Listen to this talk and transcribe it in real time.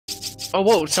Oh,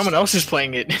 whoa! Someone else is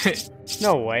playing it.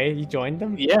 No way. You joined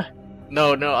them? Yeah.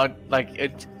 No.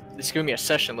 It's giving me a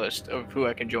session list of who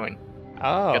I can join.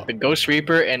 Oh. Got the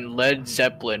TheGhostReaper and Led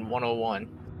Zeppelin 101.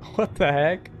 What the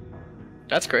heck?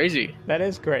 That's crazy. That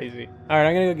is crazy. All right,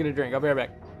 I'm gonna go get a drink. I'll be right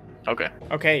back. Okay.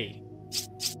 Okay.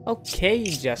 Okay,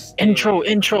 Justin. Intro.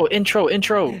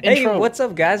 Hey, what's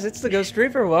up, guys? It's the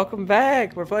TheGhostReaper. Welcome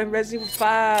back. We're playing Resident Evil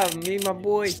 5. Me and my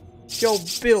boy, Joe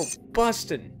Bill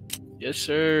Bustin'. Yes,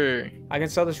 sir. I can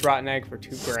sell this rotten egg for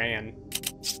 $2 grand.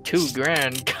 $2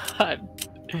 grand. God.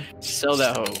 Sell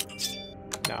that hoe.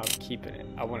 No, I'm keeping it.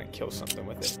 I want to kill something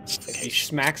with it. If you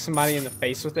smack somebody in the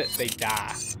face with it, they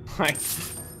die. Like,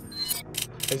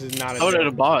 this is not a. How about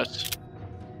a boss?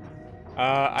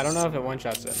 I don't know if it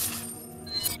one-shots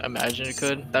it. Imagine it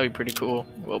could. That'd be pretty cool.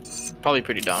 Well, probably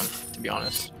pretty dumb, to be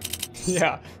honest.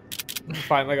 Yeah.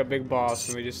 Find like a big boss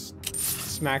and we just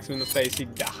smacks him in the face, he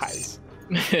dies.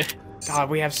 God,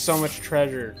 we have so much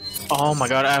treasure. Oh my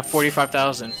god, I have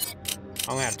 45,000.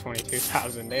 I only have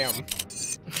 22,000, damn.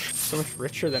 So much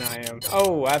richer than I am.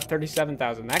 Oh, I have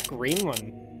 37,000. That green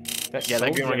one. That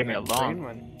green one gave me a long.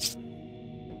 One.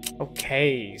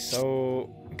 Okay, so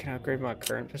can I upgrade my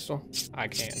current pistol? I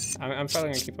can. I'm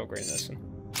probably gonna keep upgrading this one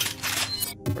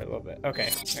for a little bit. Okay,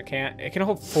 I can't. It can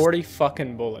hold 40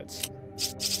 fucking bullets.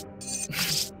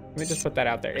 Let me just put that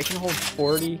out there. It can hold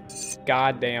 40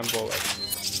 goddamn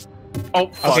bullets. Oh,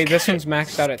 fuck. Okay, this one's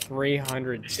maxed out at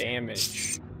 300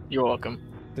 damage. You're welcome.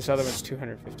 This other one's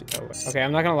 250 total. Okay,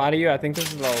 I'm not gonna lie to you. I think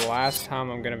this is the last time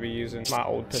I'm gonna be using my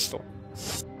old pistol.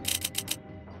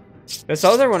 This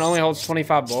other one only holds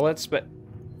 25 bullets, but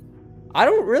I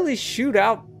don't really shoot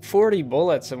out 40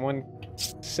 bullets in one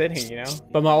sitting, you know?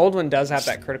 But my old one does have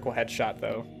that critical headshot,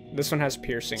 though. This one has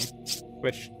piercing,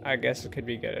 which I guess it could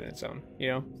be good in its own, you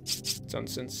know? Its own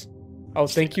sense. Oh,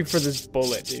 thank you for this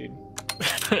bullet, dude.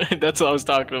 That's what I was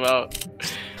talking about.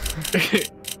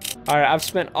 Alright, I've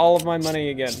spent all of my money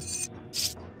again.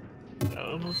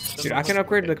 Dude, I can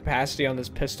upgrade the capacity on this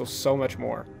pistol so much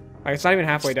more. Like, it's not even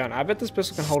halfway done. I bet this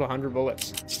pistol can hold 100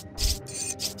 bullets.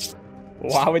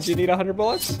 Why would you need 100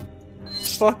 bullets?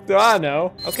 Fuck do I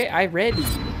know. Okay, I'm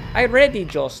ready,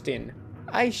 Justin.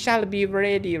 I shall be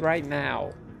ready right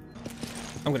now.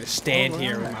 I'm gonna stand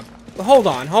here with my... Hold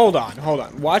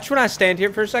on. Watch when I stand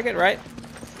here for a second, right?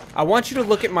 I want you to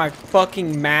look at my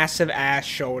fucking massive ass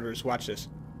shoulders. Watch this.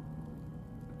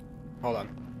 Hold on.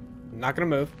 I'm not gonna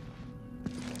move.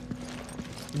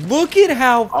 Look at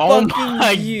how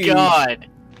fucking huge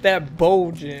that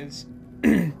bulge is.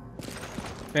 Man,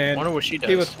 I wonder what she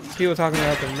does. People talking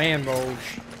about the man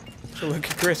bulge. So look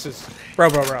at Chris's. Bro,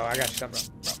 I got you something,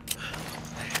 bro.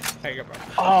 There you go, bro.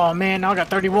 Oh man, now I got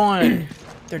 31.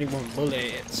 31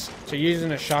 bullets. So you're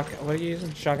using a shotgun. What are you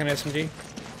using? Shotgun SMG?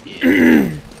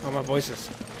 Yeah. Oh, my voices.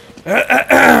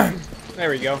 There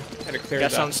we go. Had to clear That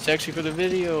it up. sounds sexy for the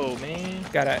video, man.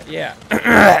 Gotta, yeah.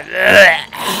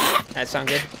 That sound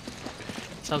good?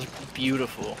 Sounds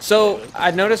beautiful. So,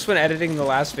 I noticed when editing the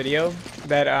last video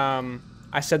that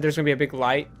I said there's gonna be a big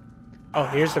light. Oh,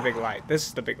 here's the big light. This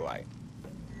is the big light.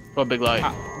 What big light?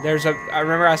 I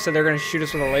remember I said they're gonna shoot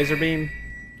us with a laser beam.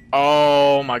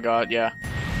 Oh my god, yeah.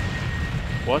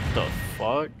 What the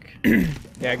fuck?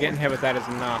 Yeah, getting hit with that is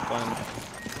not fun.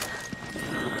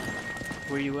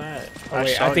 Where you at? Oh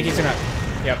wait, I think he's gonna...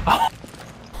 Yep.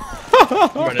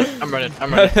 I'm running.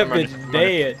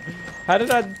 Dead. How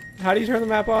do you turn the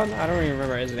map on? I don't even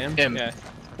remember. Is it M? M. Yeah.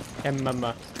 M.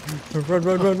 Run.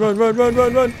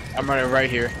 I'm running right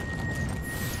here.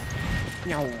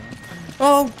 No.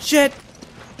 Oh shit!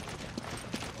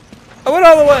 I went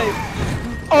all the way.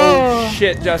 Oh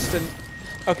shit, Justin.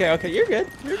 Okay, you're good.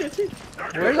 You're good too.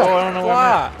 Where's the I don't know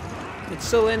why? It's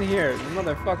still in here, you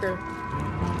motherfucker.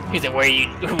 He's like, where you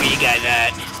guys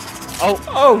at?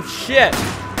 Oh shit!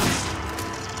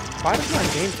 Why does my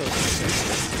game feel so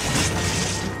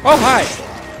simple? Oh hi!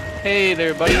 Hey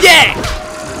there, buddy. Yeah!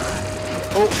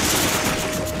 Oh!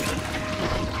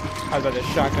 I was about to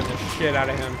shotgun the shit out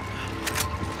of him.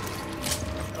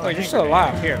 Oh, you're still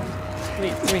alive. Here.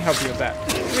 Let me help you with that.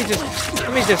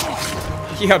 Let me just.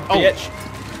 Yeah, bitch.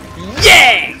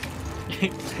 Yeah!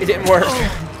 It didn't work.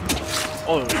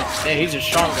 Oh, man, he's a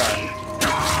strong guy.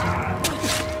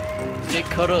 Get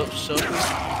cut up, sucker.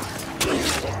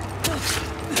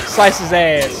 Slice his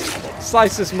ass.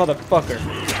 Slice this motherfucker.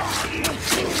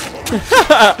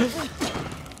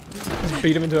 Just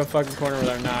beat him into a fucking corner with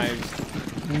our knives.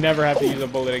 Never have to use a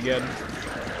bullet again.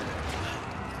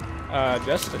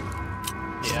 Justin.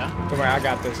 Yeah? Don't worry, I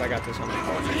got this on the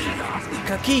phone.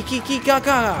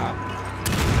 Kaka!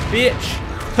 Bitch!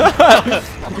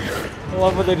 I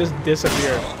love when they just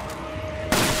disappear.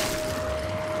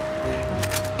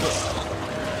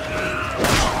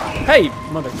 Hey,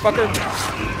 motherfucker.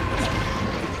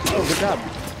 Oh, good job.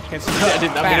 Can't see I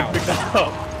did not mean to pick that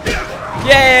up.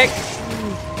 Yak!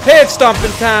 Head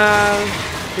stomping time!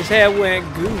 His head went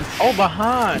goosh. Oh,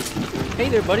 behind. Hey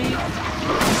there, buddy. He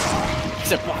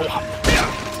said, whoa.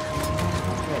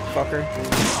 Motherfucker.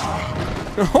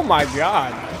 Oh my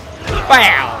god.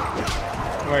 Bow!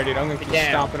 Alright, dude, I'm gonna keep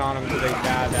stomping on them until they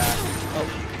die.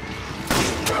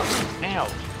 Ow.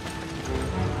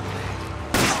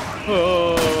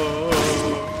 Oh.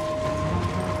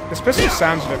 This pistol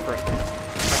sounds different. I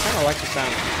kind of like the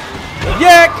sound.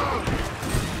 Yak!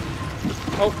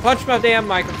 Oh, punch my damn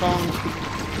microphone.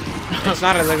 It's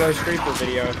not a TheGhostReaper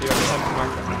video if you ever punch the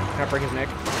microphone. Can I break his neck?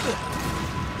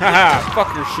 Haha,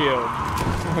 fuck your shield.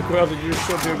 How well did your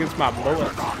shield do against my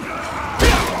bullet?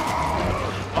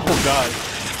 Oh, God.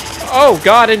 Oh,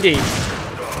 God, indeed.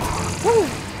 Woo.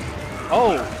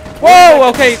 Oh. Whoa,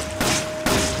 okay.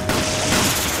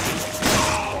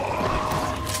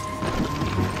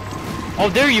 Oh,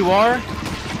 there you are.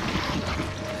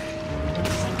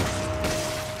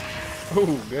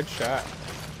 Ooh, good shot.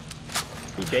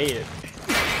 He dated.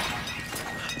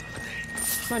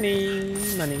 Money,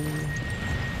 money.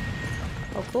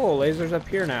 Oh, cool. Laser's up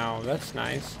here now. That's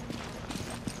nice.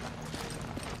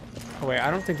 Oh, wait. I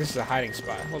don't think this is a hiding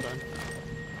spot. Hold on.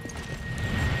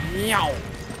 Meow.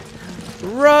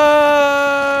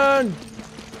 Run!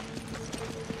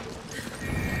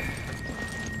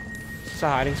 Is this a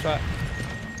hiding spot?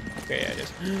 Okay, yeah, it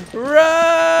is.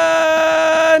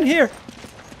 Run! Here!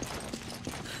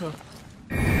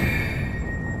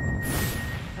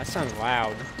 That sounds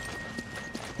loud.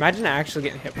 Imagine actually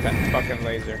getting hit with that fucking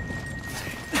laser.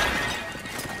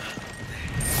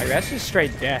 Like, that's just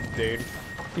straight death, dude.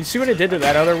 You see what it did to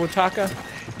that other Wataka?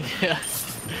 Yeah.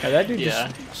 Yeah, that dude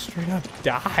just straight up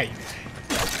died.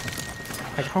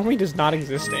 Like, homie does not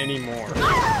exist anymore.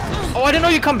 Oh, I didn't know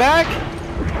you'd come back.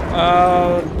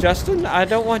 Justin, I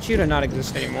don't want you to not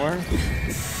exist anymore.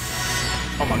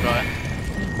 Oh my god.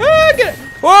 Ah, get it!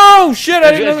 Whoa, shit!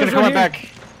 I didn't know it's there was gonna one come here.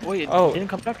 back. Wait, it didn't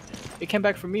come back. It came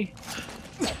back for me.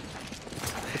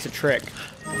 It's a trick.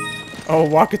 Oh,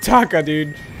 Wakataka,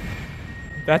 dude.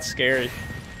 That's scary.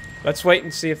 Let's wait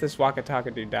and see if this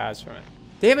Wakataka dude dies from it.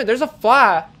 Damn it! There's a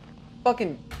fly.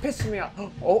 Fucking pissing me off.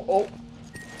 Oh.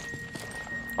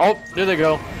 Oh, there they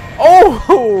go.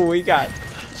 Oh, we got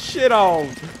shit on.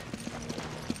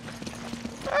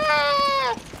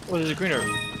 Ah! What is it, greener?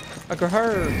 Like a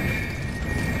herb.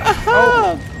 A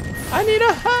hub! I need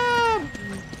a hub!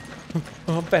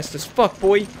 Oh, I'm fast as fuck,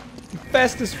 boy. I'm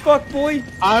fast as fuck, boy.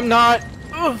 I'm not.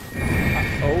 Oh,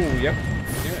 yep.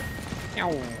 Do it.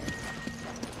 Ow.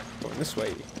 Going this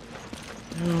way.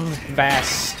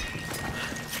 Fast.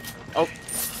 Oh.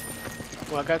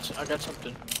 Well, I got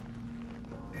something.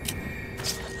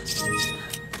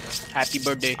 Happy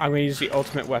birthday. I'm gonna use the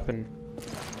ultimate weapon.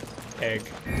 Egg.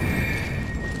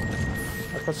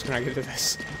 How close can I get to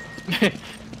this?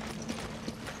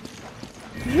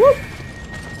 Whoop!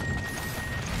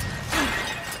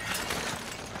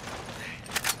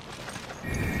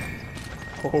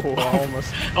 Oh,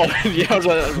 almost. Oh, yeah, I was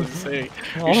gonna say.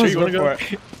 You sure you wanna go?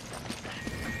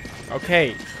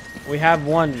 Okay, we have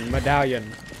one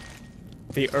medallion.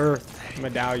 The Earth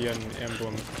medallion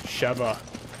emblem. Sheva.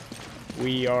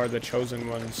 We are the chosen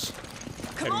ones.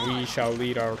 And we shall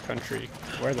lead our country.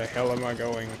 Where the hell am I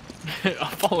going?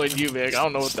 I'm following you, man. I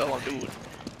don't know what the hell I'm doing.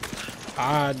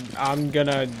 I'm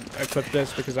gonna equip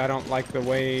this because I don't like the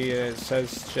way it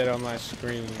says shit on my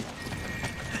screen.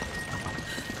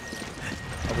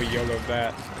 I'll be yellow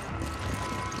that.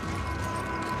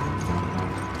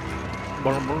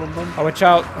 Oh, watch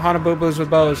out, Hanaboo-Boos with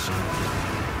bows.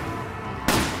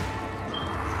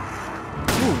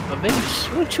 Ooh, a vase.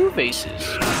 Ooh, 2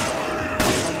 vases.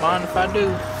 Don't mind if I do.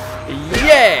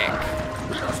 Yeah!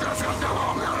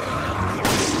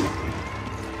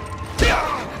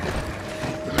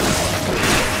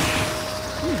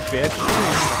 You bitch.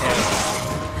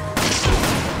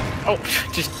 Oh,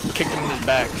 just kicked him in his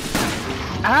back.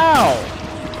 Ow!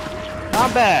 My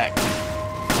back.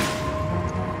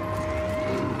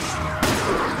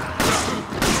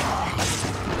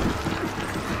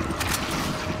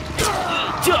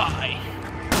 Die!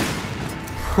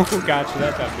 Oh, gotcha,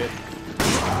 that's not good.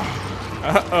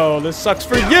 Uh-oh, this sucks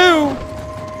for you!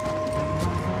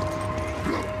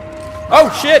 Oh,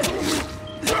 shit!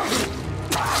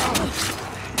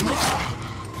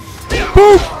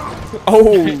 Boop!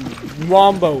 Oh,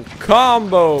 wombo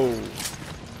combo!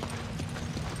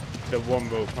 The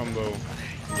wombo combo.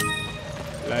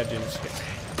 Legends.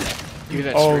 Do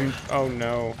that straight. Oh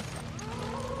no.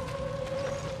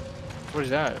 What is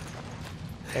that?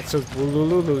 That's those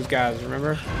Woolululus guys,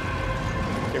 remember?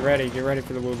 Get ready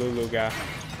for the Woolulu guy.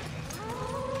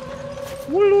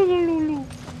 Woolulu.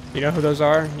 You know who those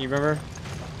are? You remember?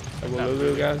 The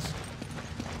Woolulu guys?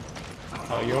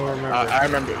 Oh, you'll remember. I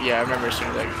remember, yeah, I remember as soon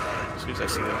as I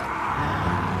see them.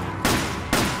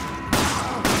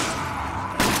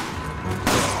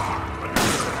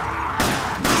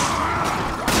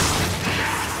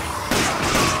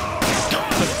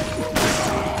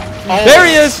 Oh. There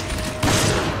he is!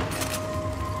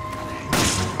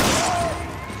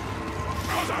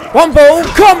 Wombo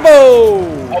combo!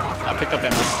 Oh, I picked up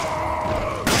Ember.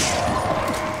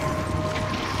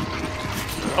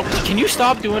 Oh, can you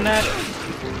stop doing that?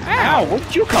 Ow, where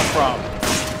did you come from?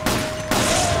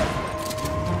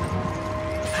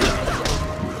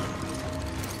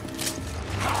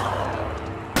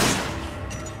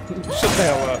 Shut the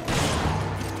hell up.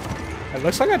 It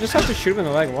looks like I just have to shoot him in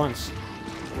the leg once.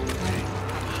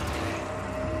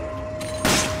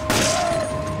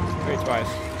 Wait, twice.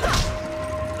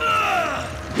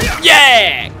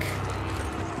 Yak!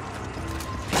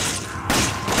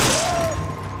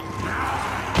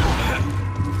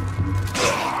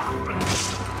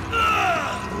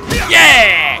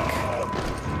 Yak!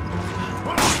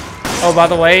 Oh, by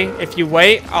the way, if you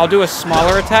wait, I'll do a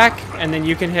smaller attack, and then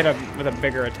you can hit him with a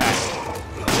bigger attack.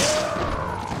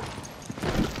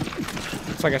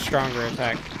 It's like a stronger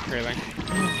attack, really.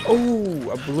 Oh,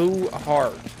 a blue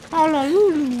heart.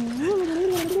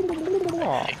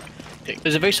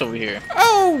 There's a base over here.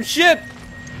 Oh, shit!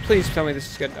 Please tell me this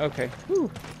is good. Okay.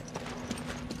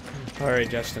 Alright,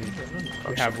 Justin.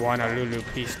 We have Honolulu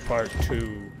Piece Part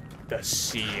 2. The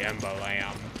Sea Ember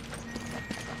Lamb.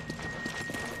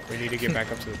 We need to get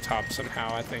back up to the top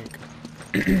somehow, I think.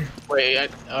 Wait,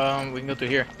 we can go through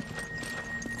here.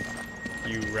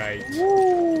 You right.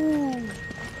 Woo!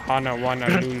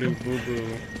 Honolulu Boo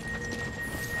Boo.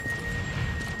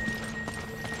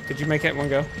 Did you make it in one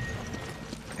go?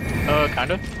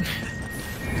 Kinda.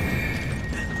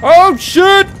 Oh,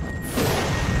 shit!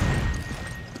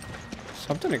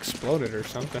 Something exploded or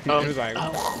something. It was like...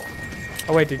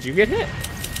 Oh, wait, did you get hit?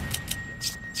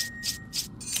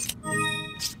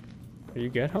 Are you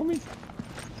good, homie?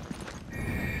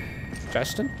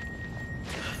 Justin?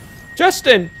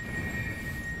 Justin!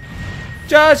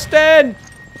 Justin!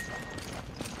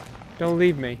 Don't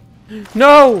leave me.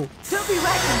 No! Don't be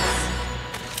reckoned.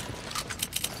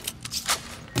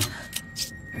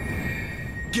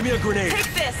 Give me a grenade.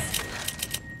 Take this.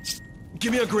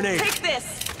 Give me a grenade. Take this.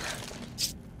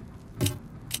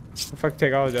 If I could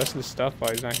take all of Justin's stuff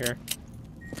while he's not here.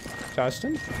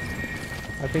 Justin?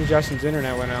 I think Justin's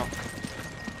internet went out.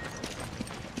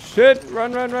 Shit!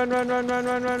 Run, run, run, run, run, run,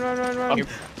 run, run, run, run, run.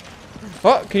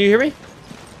 Oh, can you hear me?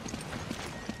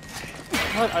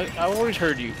 What? I always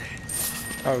heard you.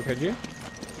 Oh, could you?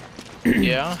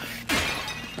 Yeah.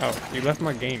 Oh, you left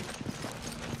my game.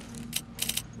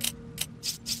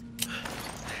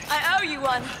 I owe you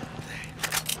one.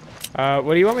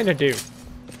 What do you want me to do?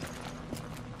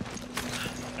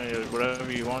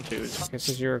 Whatever you want to. This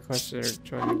is your request to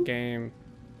join the game.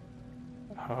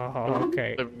 Oh,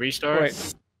 okay. The restart?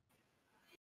 Wait.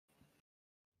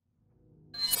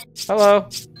 Hello.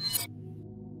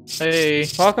 Hey.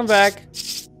 Welcome back.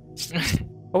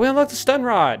 Oh, we unlocked the stun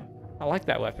rod. I like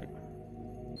that weapon.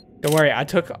 Don't worry, I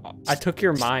took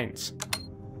your mines.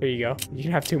 There you go. You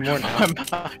can have 2 more now.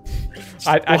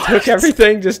 I took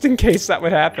everything just in case that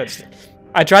would happen.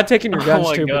 I tried taking your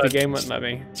guns too, but the game wouldn't let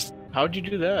me. How'd you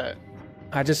do that?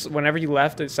 I just, whenever you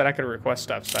left, it said I could request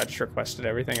stuff, so I just requested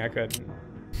everything I could.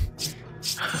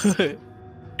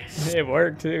 It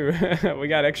worked too. We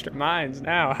got extra mines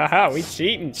now. Haha, we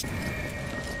cheating.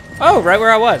 Oh, right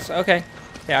where I was. Okay.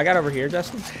 Yeah, I got over here,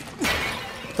 Justin.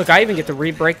 Look, I even get to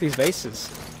re-break these vases.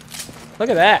 Look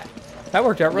at that. That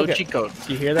worked out real good. Cheat code.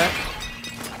 Do you hear that?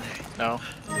 No.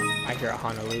 I hear a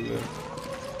Honolulu.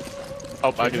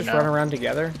 Oh, I They do just now. run around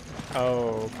together?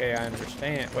 Oh, okay, I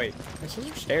understand. Wait, this is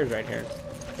stairs right here.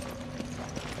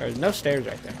 There's no stairs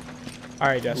right there.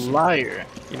 Alright, Justin. Liar.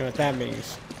 You know what that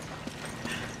means.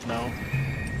 No.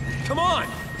 Come on!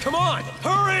 Come on!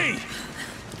 Hurry!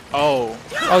 Oh.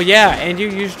 Oh yeah, and you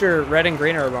used your red and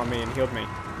green herb on me and healed me.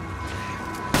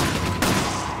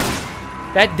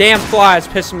 That damn fly is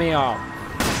pissing me off.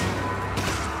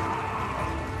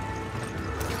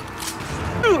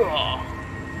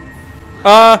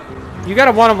 You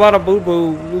gotta want a lot of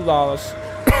boo-boo lulaws.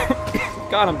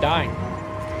 God, I'm dying.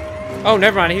 Oh,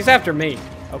 never mind, he's after me.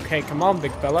 Okay, come on,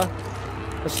 big fella.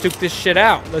 Let's duke this shit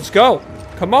out. Let's go.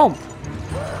 Come on.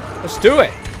 Let's do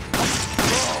it.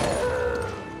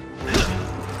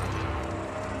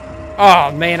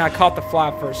 Oh, man, I caught the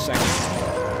fly for a second.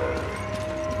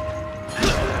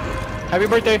 Happy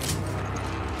birthday.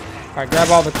 Alright, grab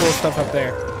all the cool stuff up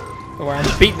there. Where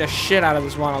I'm beating the shit out of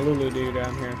this Honolulu dude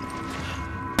down here.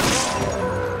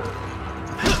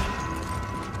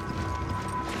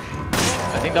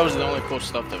 I think that was the only cool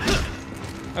stuff that was.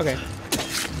 Okay.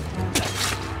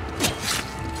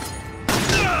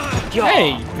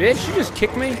 Hey, bitch, you just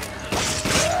kicked me?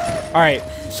 Alright,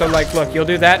 so like, look, you'll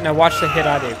do that, now watch the hit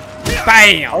I do.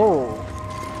 BAM! Oh.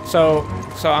 So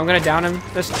I'm gonna down him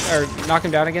or knock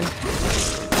him down again.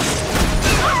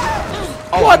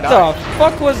 Oh, What the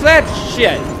fuck was that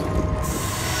shit?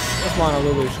 This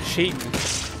Honolulu's cheating.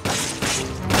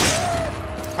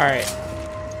 Alright.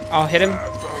 I'll hit him.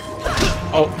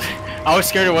 Oh, I was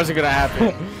scared it wasn't gonna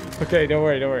happen. Okay, don't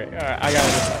worry, don't worry. Alright, I got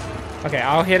it. Okay,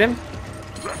 I'll hit him.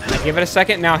 Give it a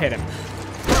second, now hit him.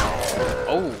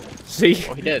 Oh. See?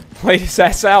 Oh, he did. Played his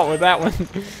ass out with that one.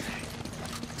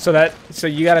 So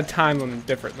you gotta time them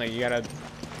differently. You gotta,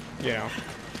 you know.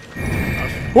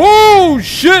 Oh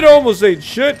shit! Almost ate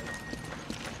shit.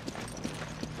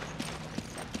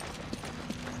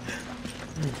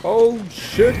 Oh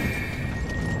shit!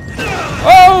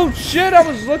 Oh shit! I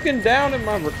was looking down at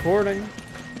my recording.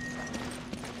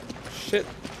 Shit!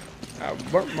 I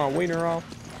burnt my wiener off.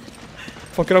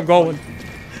 Fuck it, I'm going.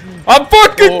 I'm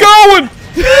fucking going!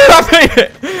 I made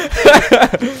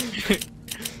it!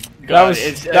 God,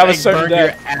 that was certain burned your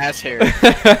death. ass hair.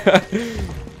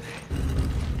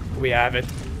 We have it.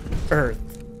 Earth,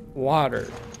 water,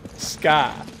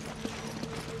 sky,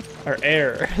 or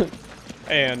air,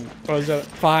 and what was that?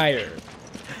 Fire.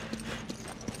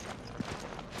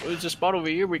 There's a spot over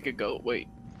here we could go. Wait.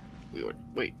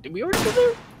 Wait, did we already go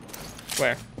there?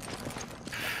 Where?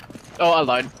 Oh, I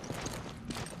lied.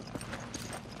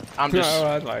 I'm just. No,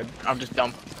 I lied. I'm just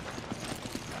dumb.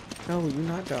 No, you're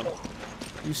not dumb.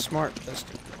 You smart,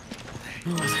 Dustin.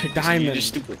 You're Diamond. just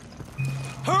stupid.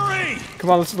 Hurry! Come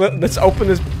on, let's open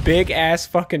this big ass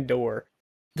fucking door.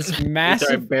 This With our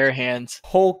massive, bare hands.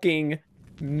 hulking,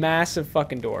 massive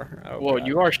fucking door. Oh, Well, God.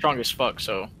 you are strong as fuck,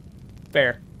 so.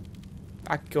 Fair.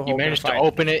 I could go You managed to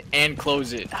open it and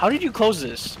close it. How did you close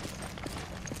this?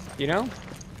 You know?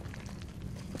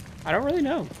 I don't really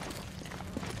know.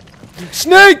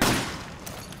 Snake!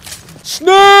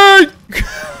 Snake!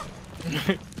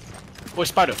 Boy,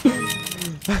 spider.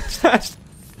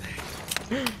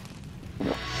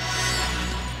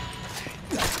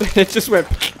 It just went.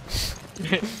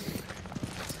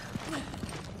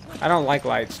 I don't like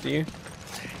lights, do you?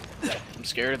 I'm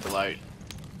scared of the light.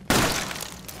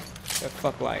 Yeah,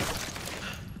 fuck light.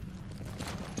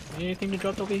 Anything to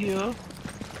drop over here?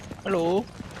 Hello?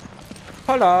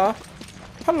 Hello?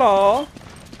 Hello?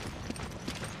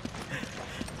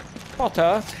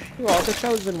 Potter, you are the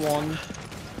chosen one.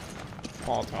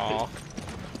 Potter.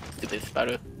 Did this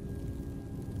spider?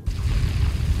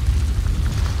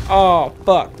 Oh,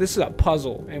 fuck. This is a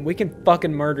puzzle, and we can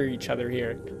fucking murder each other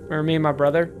here. Remember me and my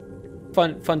brother?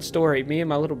 Fun story. Me and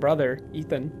my little brother,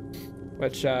 Ethan,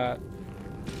 which,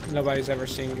 nobody's ever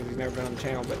seen because he's never been on the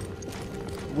channel, but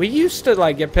we used to,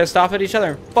 like, get pissed off at each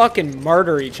other and fucking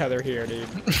murder each other here, dude.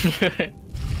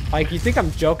 Like, you think I'm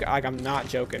joking? Like, I'm not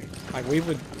joking. Like, we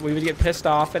would get pissed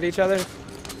off at each other,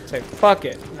 say, fuck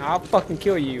it, I'll fucking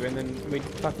kill you, and then we'd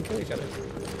fucking kill each other.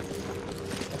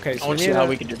 Okay, so I want to see how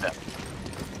we can do that.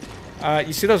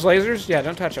 you see those lasers? Yeah,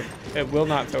 don't touch them. It will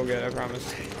not feel good, I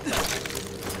promise.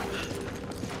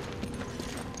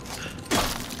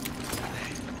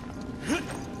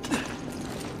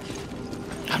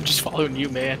 I'm just following you,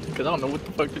 man, because I don't know what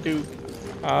the fuck to do.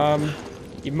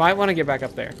 You might want to get back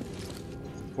up there.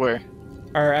 Where?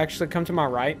 Or actually, come to my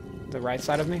right. The right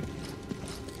side of me.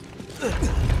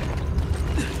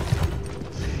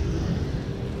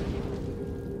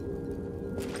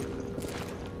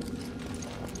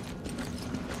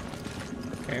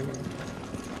 Okay.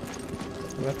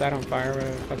 Let that on fire,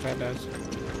 whatever the fuck that does.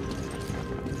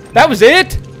 That was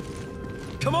it?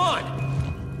 Come on!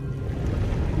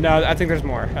 No, I think there's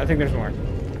more. I think there's more.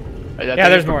 Yeah,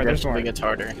 there's more, there's more. It gets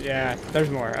harder. Yeah, there's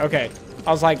more. Okay.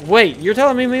 I was like, wait, you're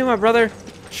telling me and my brother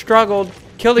struggled,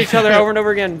 killed each other over and over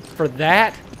again for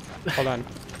that? Hold on.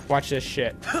 Watch this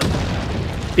shit.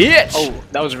 Bitch! Oh,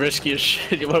 that was risky as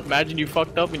shit. Imagine you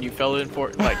fucked up and you fell in for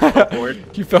like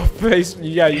forward. You fell face.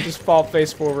 Yeah, you just fall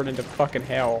face forward into fucking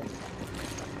hell.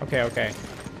 Okay, okay.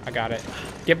 I got it.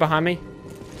 Get behind me.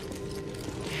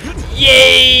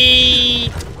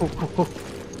 Yay!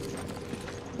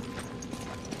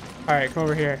 Alright, come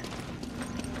over here.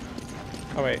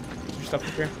 Oh, wait. Is there stuff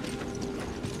up here?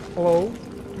 Hello?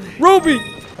 Ruby!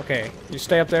 Okay, you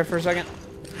stay up there for a second.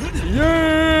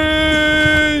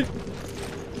 Yay!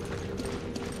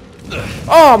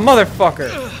 Oh, motherfucker!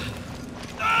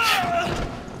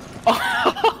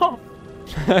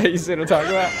 You see what I'm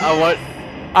talking about? What?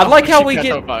 I like how we Shoot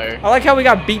get. cats on fire. I like how we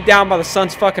got beat down by the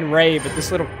sun's fucking ray, but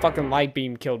this little fucking light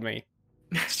beam killed me.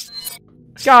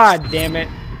 God damn it!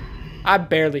 I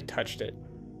barely touched it.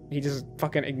 He just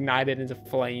fucking ignited into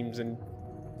flames and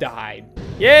died.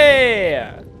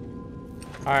 Yeah!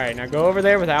 Alright, now go over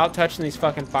there without touching these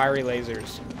fucking fiery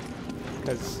lasers.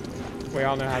 Because we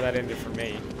all know how that ended for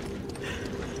me.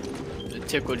 It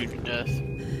tickled you to death.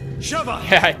 Shiva!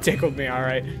 Yeah, it tickled me,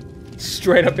 alright.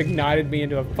 Straight up ignited me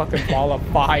into a fucking ball of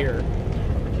fire.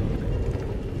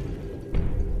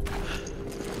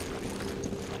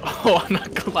 Oh, I'm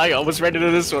not gonna lie, I almost ran into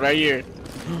this one right here.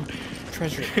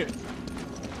 Treasure.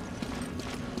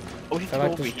 Oh, I feel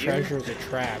like this treasure is a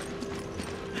trap.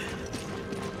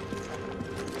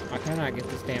 Why can I not get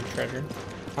this damn treasure?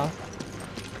 Huh?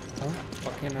 Huh?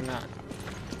 Why can I not?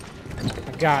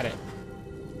 I got it.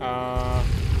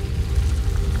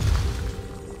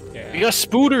 Yeah. You got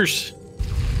spooters.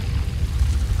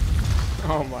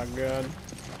 Oh my god.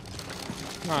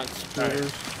 Not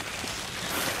spooters.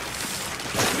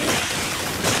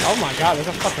 Oh my god, there's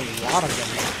a fucking lot of them.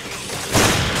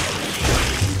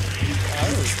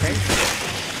 Oh, okay.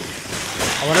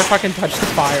 I wonder if I can touch the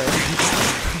fire.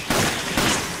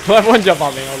 Let one jump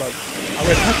on me, hold on.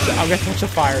 I'm gonna touch the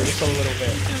fire just a little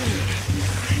bit.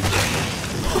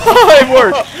 It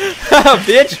worked!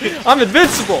 Bitch! I'm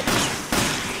invincible!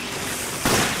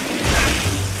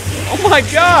 Oh my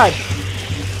god!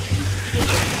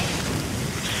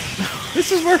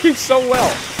 This is working so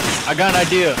well. I got an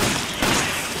idea.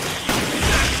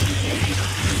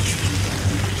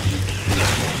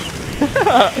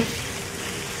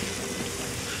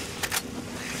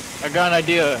 I got an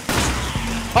idea.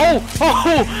 Oh!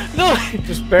 Oh! No!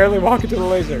 Just barely walk into the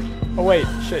laser. Oh wait,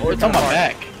 shit. Oh, you're it's on my kinda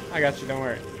back. hard. I got you, don't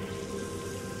worry.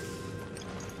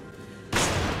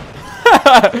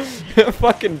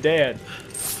 Fucking dead.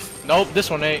 Nope, this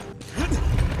one ain't.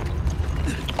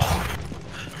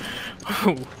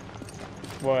 Oh.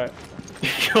 What?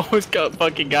 You almost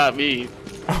fucking got me.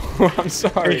 Oh, I'm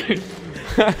sorry.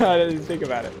 I didn't think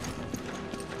about it.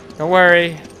 Don't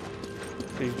worry.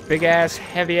 These big ass,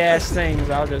 heavy ass things,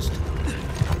 I'll just.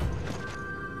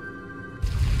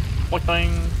 What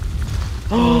thing?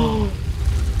 Oh!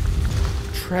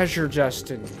 Treasure,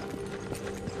 Justin.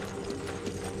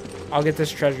 I'll get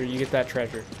this treasure, you get that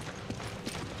treasure.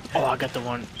 Oh, I got the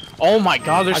one. Oh my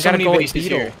god, there's so many bases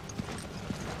here.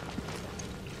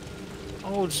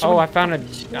 Oh, Oh, I found a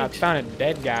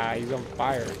dead guy. He's on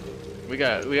fire.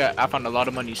 I found a lot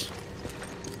of monies.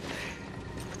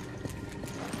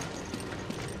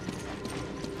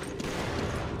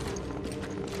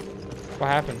 What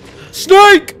happened?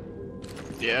 Snake!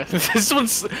 Yeah, this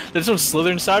one's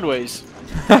slithering sideways.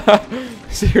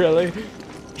 Is he really?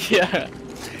 Yeah.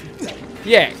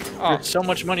 Yeah. Oh. There's so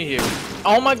much money here.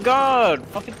 Oh my god,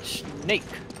 fucking snake.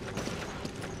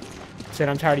 Said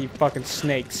I'm tired of you fucking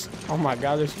snakes. Oh my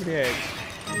god, there's 3 eggs.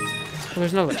 Oh,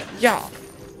 there's another. Yeah.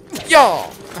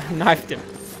 Yeah. I knifed him.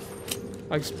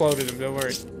 I exploded him. Don't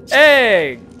worry.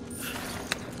 Egg.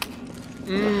 Eat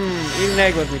an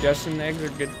egg with me, Justin. Eggs are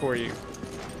good for you.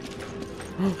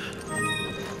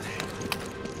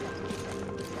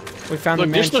 We found Look,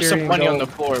 the there's still some Manchurian money on gold.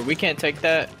 the floor. We can't take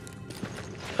that.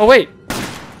 Oh wait.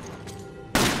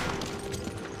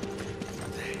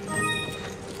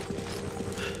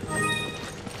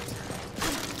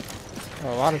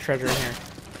 Oh, a lot of treasure in here.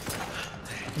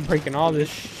 I'm breaking all this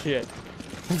shit.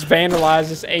 Let's vandalize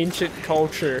this ancient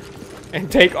culture and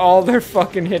take all their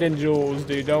fucking hidden jewels,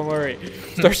 dude. Don't worry.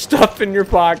 Start stuffing your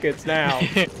pockets now.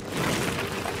 I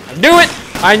knew it!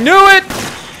 I knew it!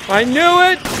 I knew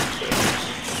it!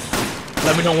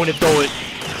 Let me know when to throw it.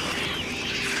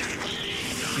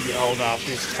 You hold off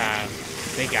this time.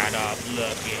 They got off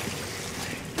lucky.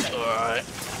 Alright.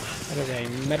 That is a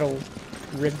metal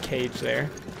rib cage there.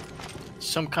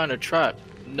 Some kind of trap.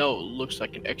 No, looks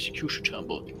like an execution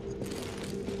chamber.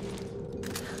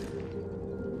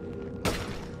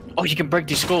 Oh, you can break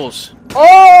these skulls.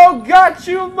 Oh, got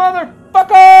you,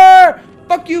 motherfucker!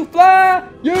 Fuck you, fly!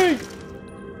 Yay!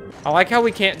 I like how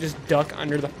we can't just duck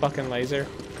under the fucking laser.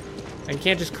 And you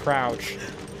can't just crouch.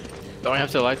 Don't I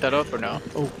have to light that up or no?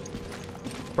 Oh,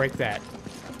 break that.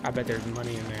 I bet there's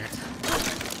money in there.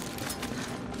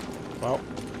 Well.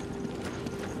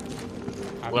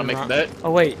 Wanna make a bet?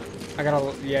 Oh, wait. I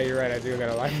gotta, yeah, you're right. I do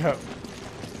gotta light it up.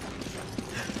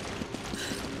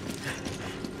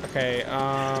 Okay,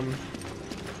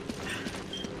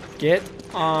 get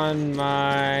on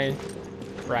my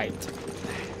right.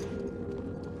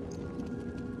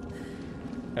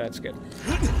 That's good.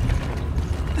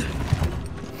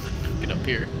 Get up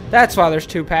here. That's why there's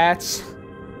 2 paths.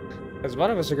 Because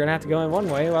one of us are gonna have to go in one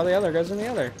way while the other goes in the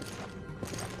other.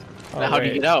 Now how do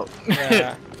you get out?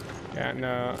 Yeah. Yeah,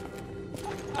 no.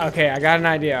 Okay, I got an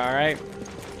idea, alright?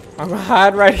 I'm gonna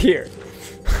hide right here.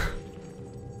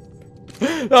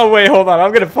 Oh, wait, hold on.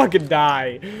 I'm gonna fucking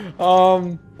die.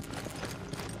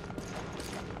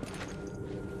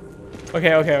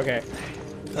 Okay.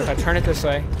 If I turn it this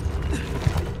way.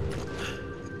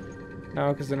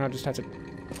 No, because then I'll just have to...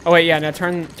 Oh, wait, yeah, now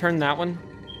turn that one.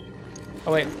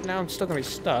 Oh, wait, now I'm still gonna be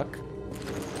stuck.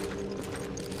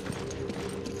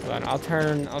 Hold on, I'll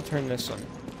turn this one.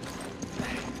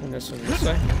 Turn this one this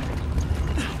way.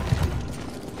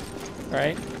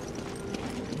 Right?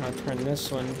 I'll turn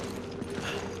this one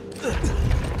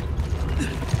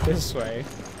this way.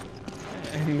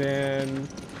 And then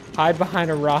hide behind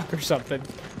a rock or something.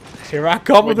 Here I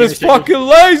come with this fucking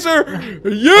laser!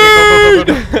 Yeet!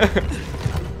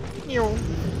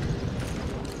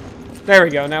 There we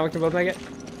go, now we can both make it.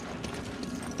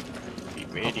 Be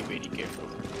really careful.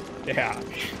 Yeah.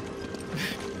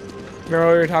 Remember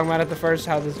what we were talking about at the first,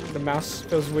 how the mouse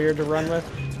feels weird to run with?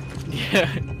 Yeah.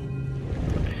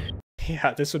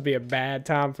 Yeah, this would be a bad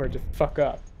time for it to fuck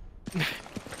up.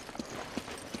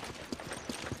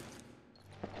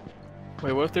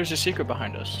 Wait, what if there's a secret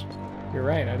behind us? You're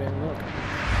right, I didn't look.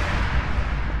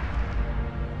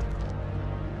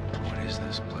 What is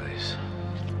this place?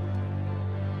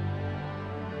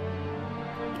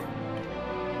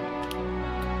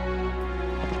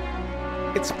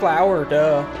 It's flour,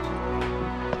 duh.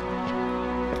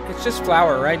 It's just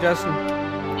flour, right, Justin?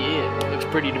 Yeah, it looks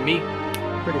pretty to me.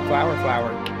 Pretty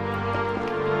flour.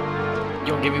 You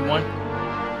gonna give me one?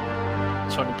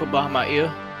 So I can put behind my ear?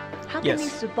 How can Yes. they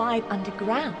survive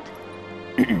underground?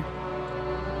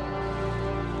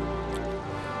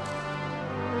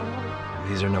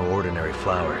 These are no ordinary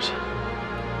flowers.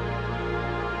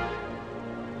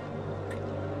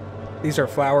 These are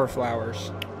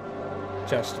flowers,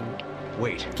 Justin.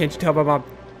 Wait. Can't you tell by my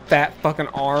fat fucking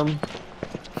arm?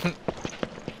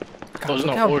 Those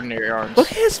look are how- no ordinary arms.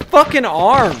 Look at his fucking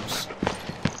arms!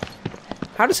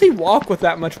 How does he walk with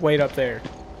that much weight up there?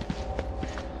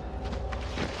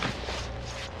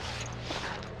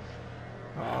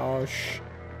 Oh,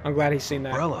 I'm glad he's seen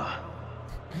that. Umbrella.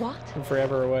 What? I'm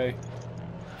forever away.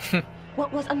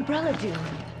 What was Umbrella doing?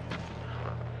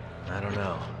 I don't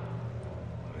know.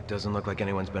 It doesn't look like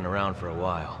anyone's been around for a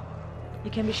while.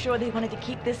 You can be sure they wanted to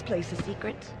keep this place a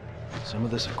secret. Some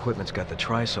of this equipment's got the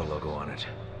Triso logo on it.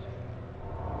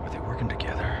 Are they working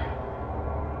together?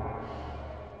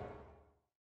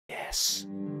 Yes.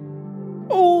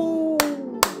 Oh!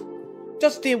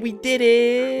 Justin, we did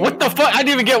it! What the fuck? I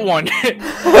didn't even get one.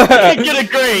 I didn't get a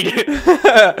grade.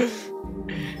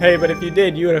 Hey, but if you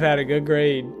did, you would have had a good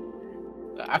grade.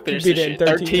 I finished beat this it in shit in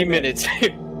 13 13 minutes.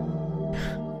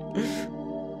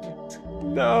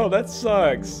 No, that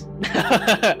sucks.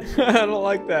 I don't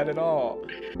like that at all.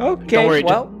 Okay, Don't worry,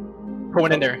 well. Put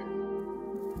one in there.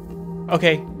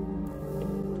 Okay.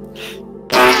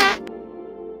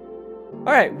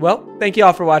 Alright, well, thank you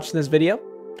all for watching this video.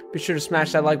 Be sure to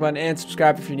smash that like button and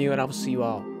subscribe if you're new, and I will see you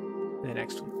all in the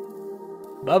next one.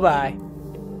 Bye-bye.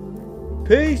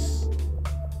 Peace.